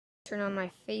turn on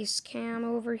my face cam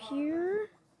over here.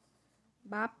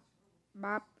 Bop,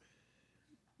 bop,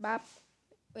 bop.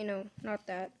 Wait, no, not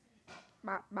that.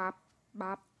 Bop, bop,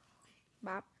 bop,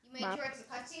 bop. You make sure it's a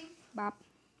cutscene? Bop,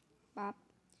 bop.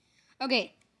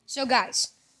 Okay, so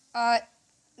guys,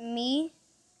 me,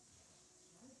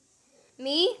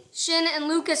 Shin, and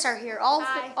Lucas are here.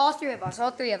 All three of us.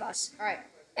 All right.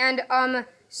 And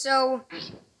so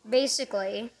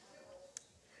basically,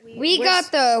 we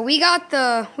got the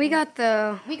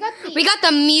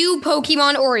Mew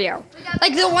Pokemon Oreo,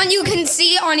 like the one you can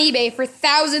see on eBay for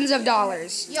thousands of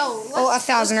dollars. Yo,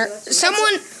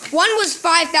 One was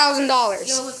 $5,000.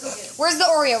 Yo, let's go get it. Where's the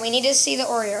Oreo? We need to see the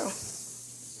Oreo.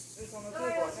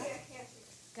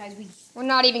 Guys, We're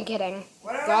not even kidding.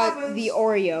 Got the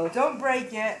Oreo. Don't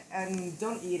break it and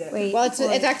don't eat it. Wait. Well, it's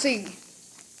actually.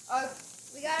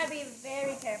 We gotta be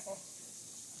very careful.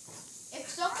 if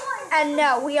someone... And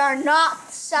no, we are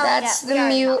not selling That's it. the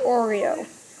Mew Oreo.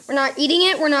 We're not eating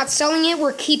it. We're not selling it.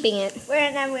 We're keeping it.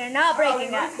 We're not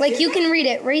breaking it. Like you can read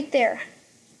it right there.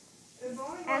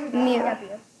 Mew.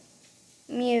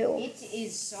 Mew. It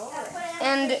is so.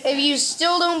 And if you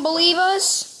still don't believe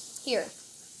us, here,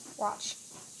 watch.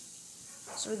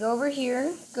 So we go over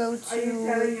here, go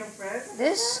to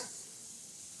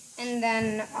this, and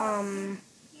then,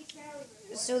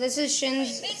 so this is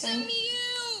Shin's thing.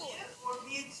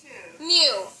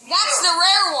 Mew. That's the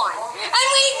rare one. And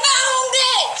we found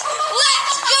it!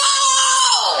 Let's go!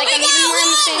 Like, I'm even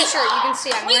wearing the same shirt. You can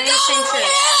see I'm wearing the same shirt.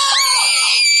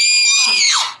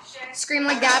 Scream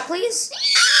like that, please. Are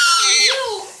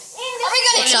we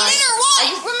gonna eat it or what?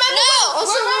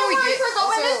 Remember when we get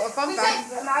a fun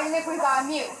fact. Imagine if we got a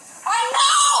Mew. I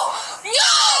know!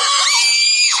 Yo!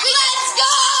 Let's go!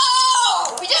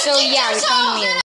 So yeah, we found a Mew.